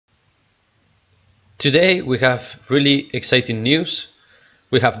Today we have really exciting news.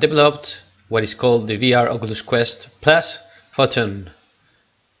 We have developed what is called the VR Oculus Quest plus Photon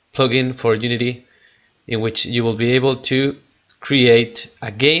plugin for Unity, in which you will be able to create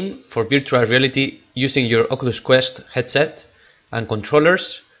a game for virtual reality using your Oculus Quest headset and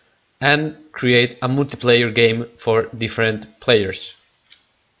controllers, and create a multiplayer game for different players.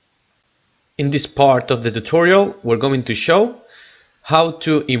 In this part of the tutorial, we're going to show how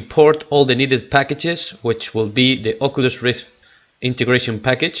to import all the needed packages, which will be the Oculus Rift integration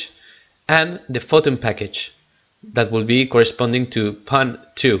package and the Photon package that will be corresponding to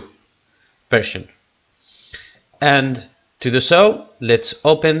PUN2 version. And to do so, let's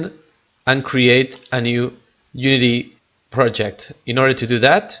open and create a new Unity project. In order to do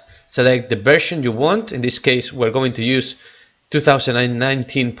that, select the version you want. In this case, we're going to use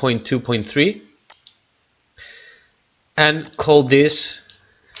 2019.2.3 and call this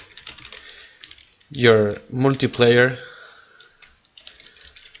your multiplayer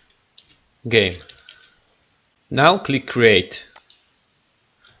game. Now click create.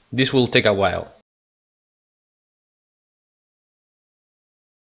 This will take a while.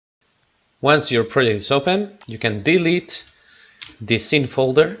 Once your project is open, you can delete the scene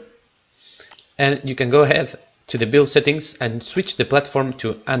folder and you can go ahead to the build settings and switch the platform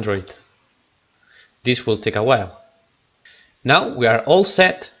to Android. This will take a while. Now we are all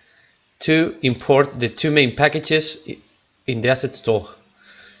set to import the two main packages in the asset store.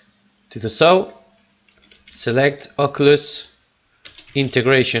 To do so, select Oculus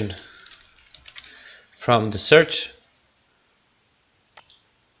integration from the search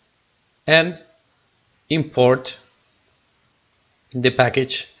and import the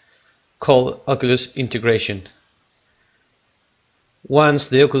package called Oculus integration. Once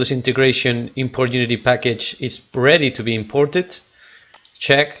the Oculus integration import Unity package is ready to be imported,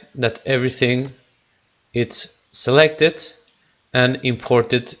 check that everything is selected and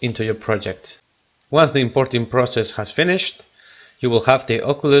imported into your project. Once the importing process has finished, you will have the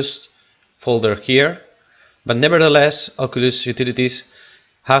Oculus folder here, but nevertheless Oculus utilities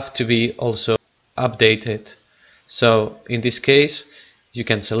have to be also updated. So in this case, you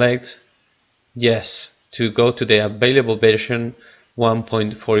can select yes to go to the available version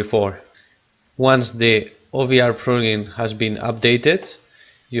 1.44. Once the OVR plugin has been updated,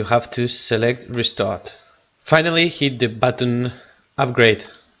 you have to select restart. Finally, hit the button upgrade.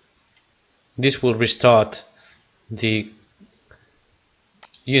 This will restart the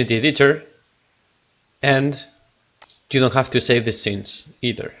Unity editor and you don't have to save the scenes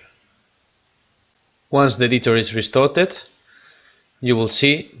either. Once the editor is restarted, you will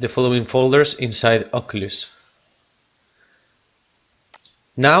see the following folders inside Oculus.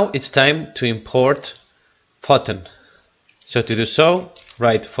 Now it's time to import Photon. So to do so,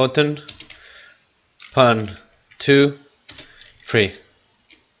 write Photon PUN2 free.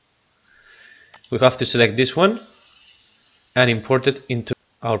 We have to select this one and import it into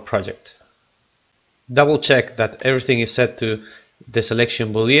our project. Double check that everything is set to the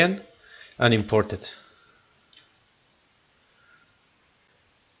selection boolean and import it.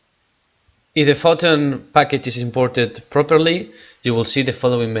 If the Photon package is imported properly, you will see the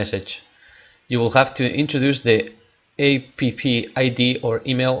following message. You will have to introduce the app ID or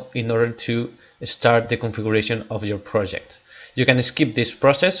email in order to start the configuration of your project. You can skip this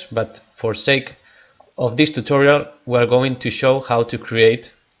process, but for sake of this tutorial, we are going to show how to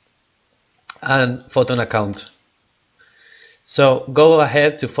create a Photon account. So go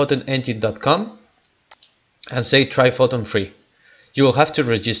ahead to photonengine.com and say try Photon free. You will have to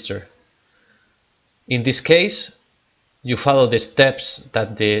register. In this case, you follow the steps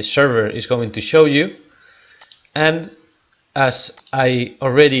that the server is going to show you, and as I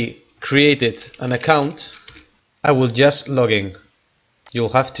already created an account, I will just log in.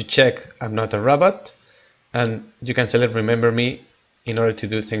 You'll have to check I'm not a robot, and you can select remember me in order to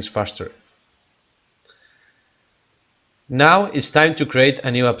do things faster. Now it's time to create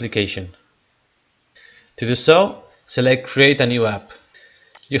a new application. To do so, select create a new app.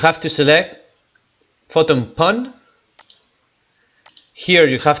 You have to select Photon PUN. Here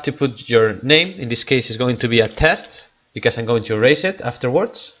you have to put your name. In this case it's going to be a test because I'm going to erase it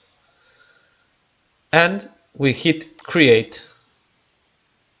afterwards. And we hit create.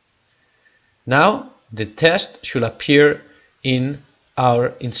 Now the test should appear in our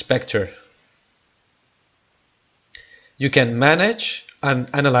inspector. You can manage and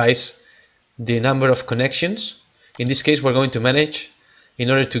analyze the number of connections. In this case we're going to manage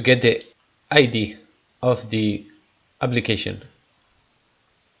in order to get the ID of the application.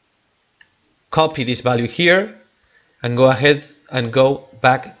 Copy this value here and go ahead and go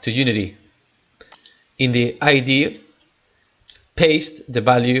back to Unity. in the ID, paste the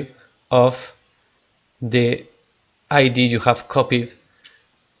value of the ID you have copied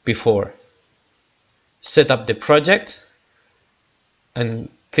before. Set up the project and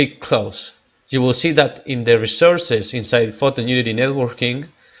click close. You will see that in the resources inside Photon Unity Networking,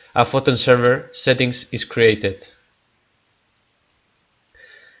 a Photon server settings is created.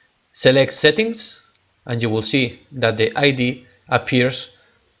 Select settings and you will see that the ID appears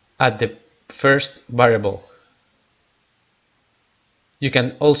at the first variable. You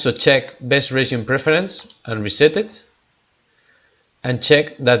can also check best region preference and reset it, and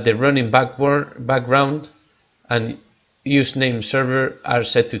check that the running background and username server are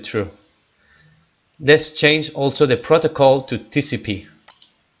set to true. Let's change also the protocol to TCP.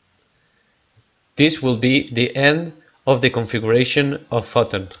 This will be the end of the configuration of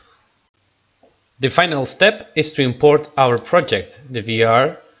Photon. The final step is to import our project, the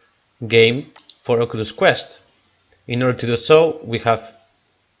VR game for Oculus Quest. In order to do so, we have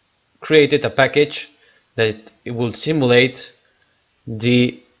created a package that it will simulate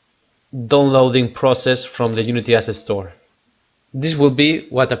the downloading process from the Unity Asset Store. This will be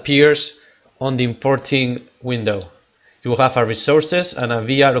what appears on the importing window. You will have a resources and a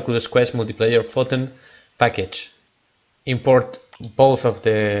VR Oculus Quest multiplayer Photon package. Import both of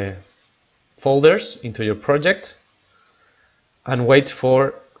the folders into your project and wait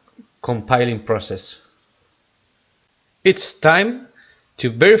for compiling process. It's time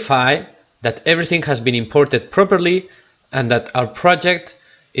to verify that everything has been imported properly and that our project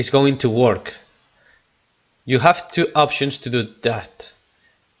is going to work. You have two options to do that.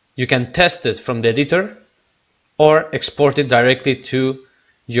 You can test it from the editor or export it directly to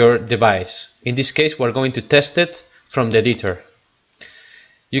your device. In this case, we're going to test it from the editor.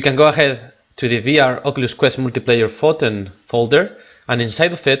 You can go ahead to the VR Oculus Quest multiplayer Photon folder, and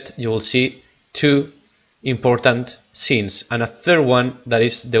inside of it you will see two important scenes and a third one that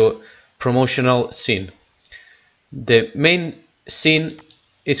is the promotional scene. The main scene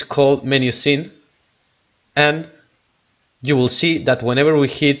is called menu scene, and you will see that whenever we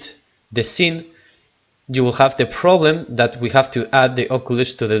hit the scene, you will have the problem that we have to add the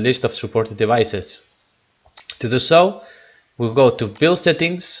Oculus to the list of supported devices. To do so, we'll go to Build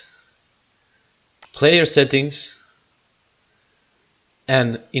Settings, Player Settings,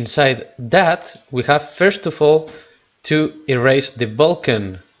 and inside that we have first of all to erase the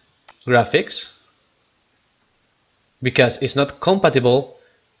Vulkan graphics because it's not compatible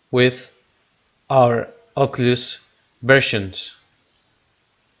with our Oculus versions.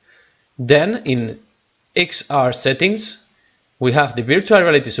 Then in XR settings we have the virtual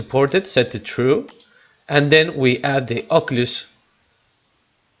reality supported set to true, and then we add the Oculus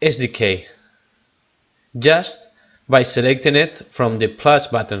SDK just by selecting it from the plus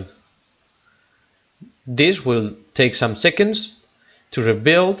button. This will take some seconds to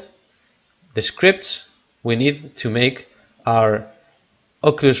rebuild the scripts we need to make our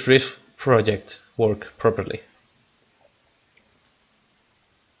Oculus Rift project work properly.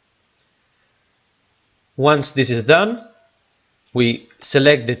 Once this is done, we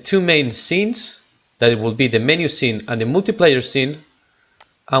select the two main scenes, that it will be the menu scene and the multiplayer scene,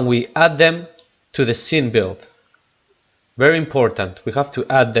 and we add them to the scene build. Very important, we have to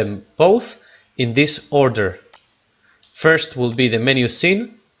add them both in this order. First will be the menu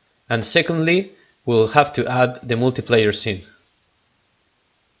scene, and secondly we'll have to add the multiplayer scene.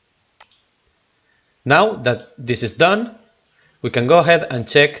 Now that this is done, we can go ahead and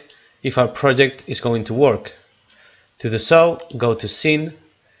check if our project is going to work. To do so, go to Scene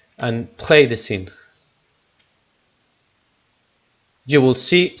and play the scene. You will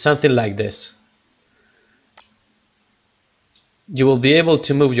see something like this. You will be able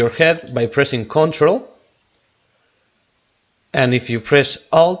to move your head by pressing Ctrl, and if you press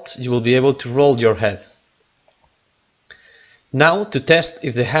Alt, you will be able to roll your head. Now, to test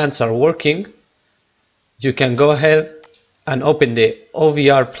if the hands are working, you can go ahead and open the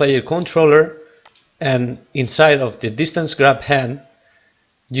OVR player controller, and inside of the distance grab hand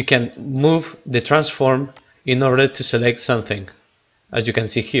you can move the transform in order to select something, as you can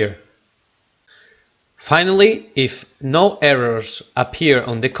see here. Finally, if no errors appear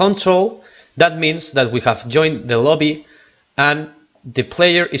on the console, that means that we have joined the lobby and the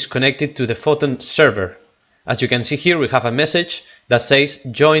player is connected to the Photon server. As you can see here, we have a message that says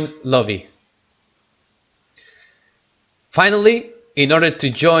join lobby. Finally, in order to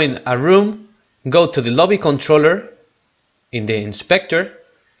join a room, go to the lobby controller in the inspector,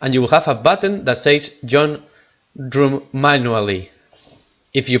 and you will have a button that says join room manually.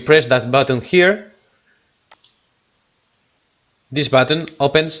 If you press that button here, this button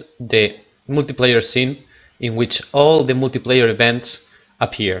opens the multiplayer scene in which all the multiplayer events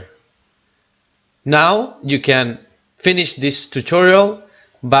appear. Now you can finish this tutorial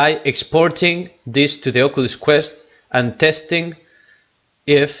by exporting this to the Oculus Quest and testing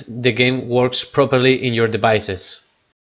if the game works properly in your devices.